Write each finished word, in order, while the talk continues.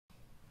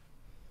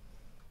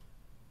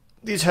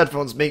These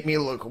headphones make me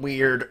look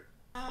weird.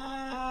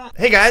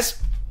 Hey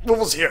guys,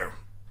 Woofless here.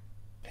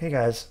 Hey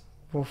guys,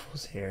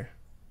 Woofless here.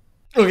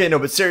 Okay, no,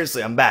 but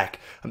seriously, I'm back.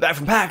 I'm back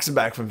from PAX, I'm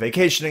back from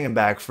vacationing, I'm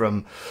back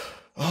from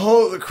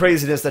the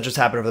craziness that just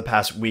happened over the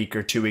past week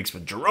or 2 weeks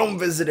with Jerome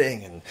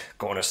visiting and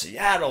going to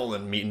Seattle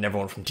and meeting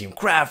everyone from Team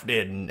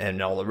Crafted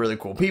and all the really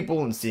cool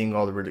people and seeing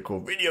all the really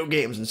cool video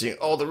games and seeing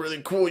all the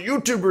really cool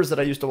YouTubers that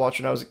I used to watch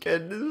when I was a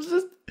kid.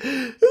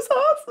 It was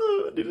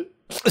awesome.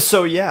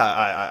 So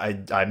yeah,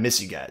 I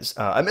miss you guys.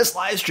 I miss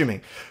live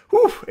streaming.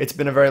 Whew, it's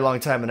been a very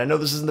long time, and I know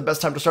this isn't the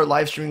best time to start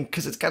live streaming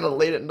because it's kind of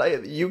late at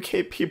night. The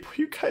UK people,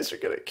 you guys are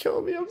gonna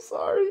kill me. I'm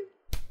sorry.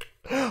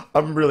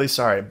 I'm really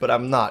sorry, but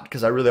I'm not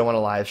because I really want to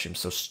live stream.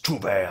 So it's too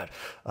bad.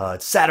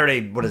 It's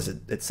Saturday. What is it?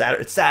 It's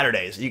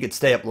Saturday, so you could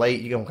stay up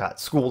late. You don't got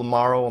school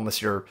tomorrow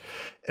unless you're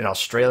in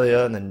Australia,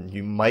 and then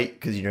you might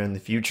because you're in the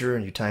future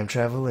and you time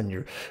travel and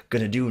you're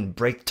gonna do and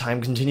break the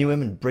time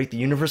continuum and break the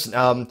universe.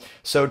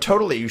 So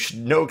totally, you should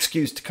no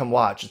excuse to come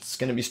watch. It's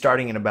gonna be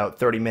starting in about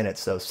 30 minutes,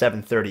 so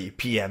 7:30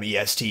 p.m.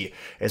 EST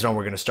is when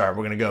we're gonna start.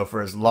 We're gonna go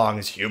for as long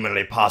as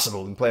humanly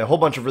possible and play a whole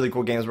bunch of really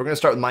cool games. We're gonna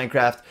start with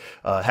Minecraft.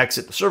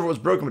 Hexit. The server was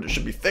broken, but it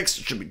should be fixed.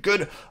 It should be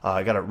good.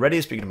 I got it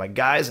ready. Speaking to my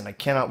guys, and I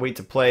cannot wait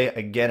to play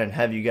again and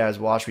have you guys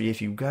watch me. If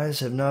you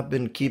guys have not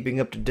been keeping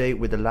up to date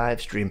with the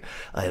live stream,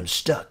 I am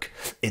stuck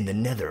in the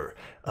nether,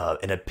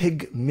 in a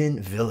pigmin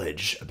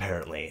village,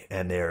 apparently,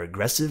 and they're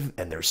aggressive,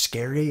 and they're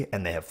scary,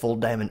 and they have full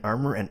diamond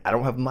armor, and I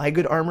don't have my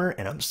good armor,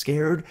 and I'm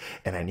scared,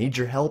 and I need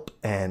your help,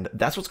 and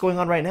that's what's going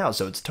on right now,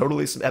 so it's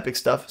totally some epic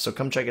stuff, so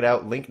come check it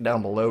out, link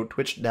down below,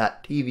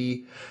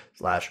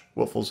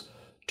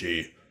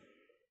 twitch.tv/woofless.tv.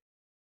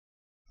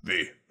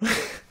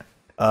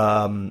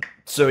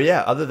 So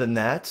yeah, other than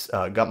that,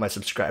 got my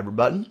subscriber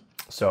button.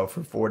 So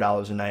for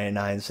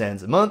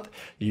 $4.99 a month,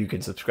 you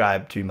can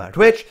subscribe to my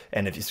Twitch.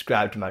 And if you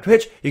subscribe to my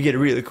Twitch, you get a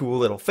really cool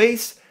little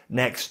face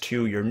next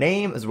to your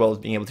name, as well as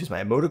being able to use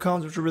my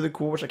emoticons, which are really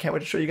cool, which I can't wait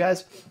to show you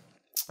guys.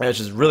 Which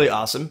is really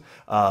awesome.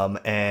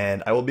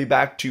 And I will be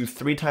back to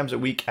 3 times a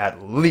week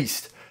at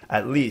least.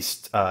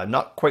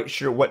 Not quite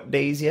sure what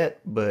days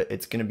yet, but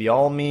it's going to be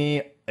all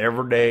me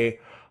every day.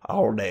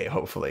 All day,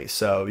 hopefully.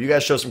 So you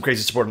guys show some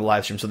crazy support in the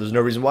live stream, so there's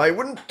no reason why I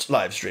wouldn't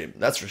live stream.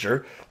 That's for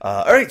sure.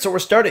 All right, so we're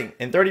starting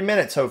in 30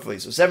 minutes, hopefully.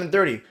 So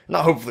 7:30,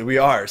 not hopefully, we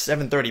are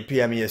 7:30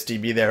 p.m.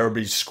 EST. Be there,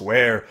 everybody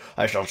square.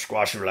 I shall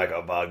squash you like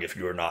a bug if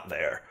you are not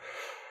there.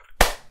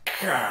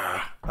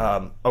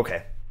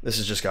 Okay, this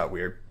has just got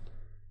weird.